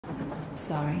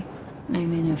Sorry,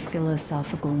 I'm in a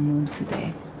philosophical mood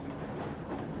today.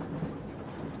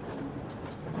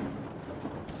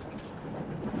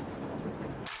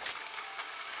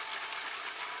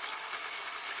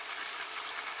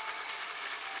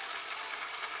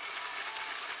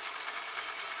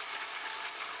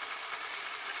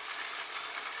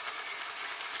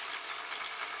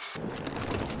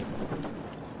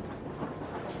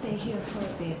 Stay here for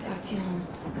a bit, Artyom.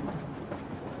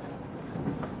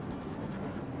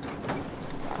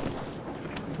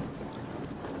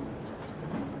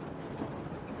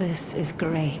 This is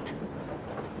great.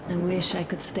 I wish I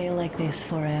could stay like this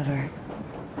forever.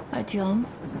 Artyom,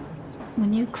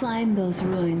 when you climbed those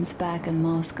ruins back in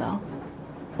Moscow,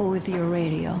 with your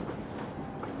radio,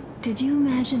 did you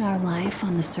imagine our life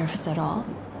on the surface at all?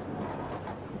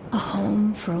 A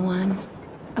home, for one.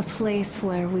 A place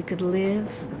where we could live.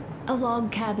 A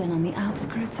log cabin on the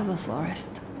outskirts of a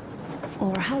forest.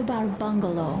 Or how about a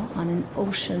bungalow on an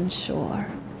ocean shore?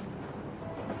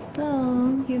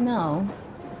 Well, you know,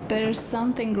 there's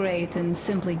something great in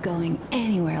simply going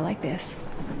anywhere like this.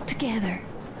 Together.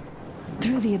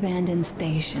 Through the abandoned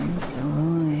stations, the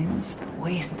ruins, the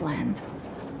wasteland.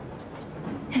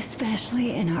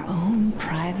 Especially in our own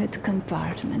private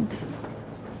compartment.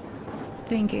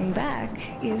 Thinking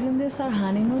back, isn't this our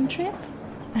honeymoon trip?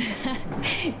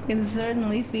 It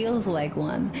certainly feels like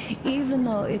one, even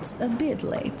though it's a bit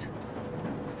late.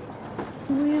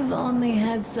 We've only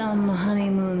had some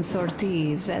honeymoon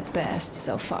sorties at best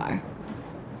so far.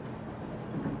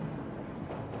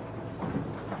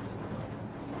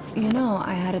 You know,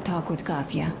 I had a talk with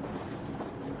Katya.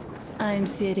 I'm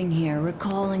sitting here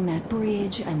recalling that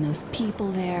bridge and those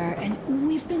people there, and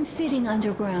we've been sitting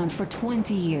underground for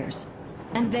 20 years.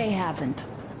 And they haven't.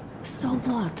 So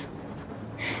what?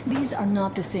 These are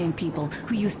not the same people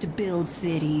who used to build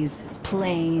cities,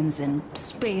 planes, and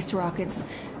space rockets.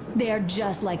 They are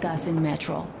just like us in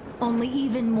Metro, only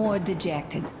even more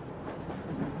dejected.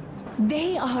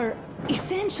 They are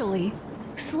essentially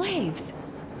slaves.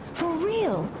 For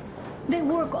real. They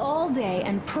work all day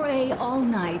and pray all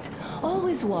night.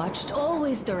 Always watched,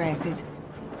 always directed.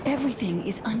 Everything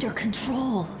is under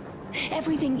control.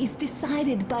 Everything is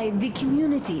decided by the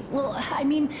community. Well, I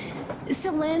mean,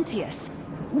 Silantius.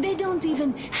 They don't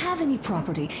even have any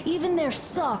property. Even their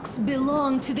socks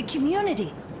belong to the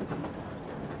community.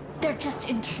 They're just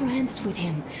entranced with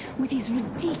him, with these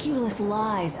ridiculous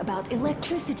lies about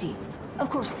electricity. Of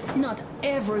course, not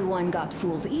everyone got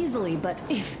fooled easily, but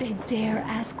if they dare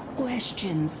ask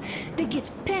questions, they get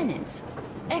penance.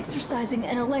 Exorcising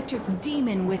an electric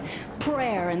demon with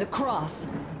prayer and the cross.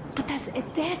 But that's a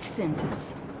death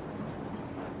sentence.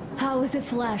 How is a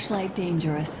flashlight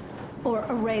dangerous? Or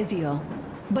a radio?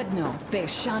 But no, they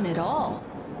shun it all.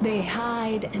 They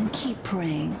hide and keep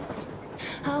praying.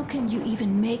 How can you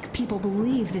even make people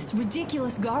believe this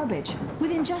ridiculous garbage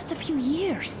within just a few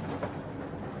years?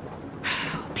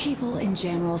 People in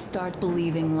general start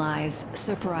believing lies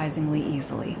surprisingly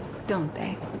easily, don't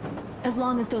they? As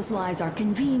long as those lies are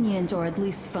convenient or at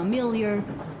least familiar.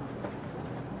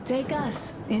 Take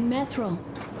us, in Metro.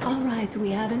 All right,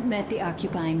 we haven't met the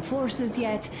occupying forces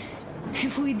yet.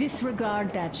 If we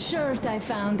disregard that shirt I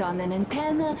found on an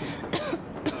antenna...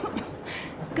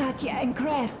 Katya and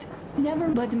Crest, never...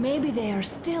 But maybe they are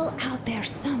still out there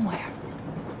somewhere.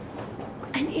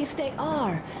 And if they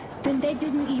are, then they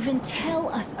didn't even tell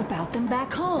us about them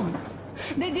back home.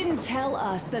 They didn't tell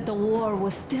us that the war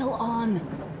was still on.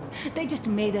 They just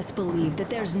made us believe that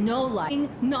there's no lying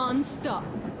non-stop.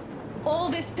 All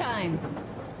this time.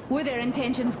 Were their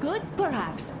intentions good?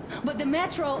 Perhaps. But the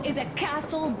Metro is a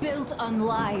castle built on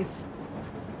lies.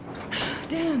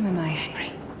 Damn, am I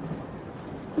angry.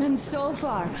 And so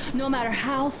far, no matter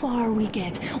how far we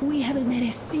get, we haven't met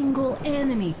a single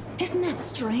enemy. Isn't that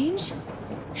strange?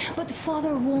 But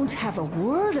Father won't have a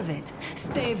word of it.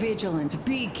 Stay vigilant,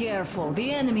 be careful,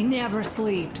 the enemy never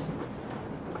sleeps.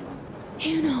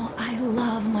 You know, I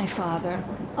love my father.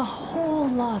 A whole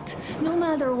lot, no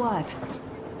matter what.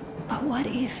 But what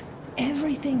if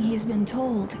everything he's been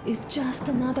told is just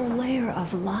another layer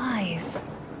of lies?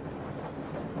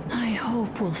 I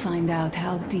hope we'll find out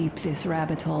how deep this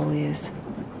rabbit hole is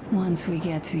once we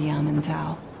get to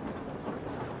Yamantau.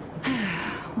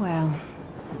 Well,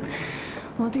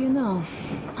 what do you know?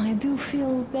 I do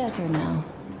feel better now,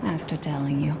 after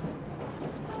telling you.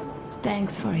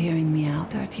 Thanks for hearing me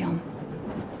out, Artyom.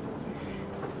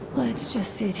 Let's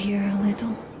just sit here a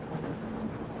little.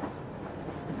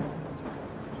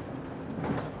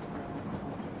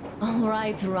 All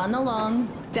right, run along.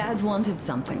 Dad wanted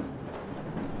something.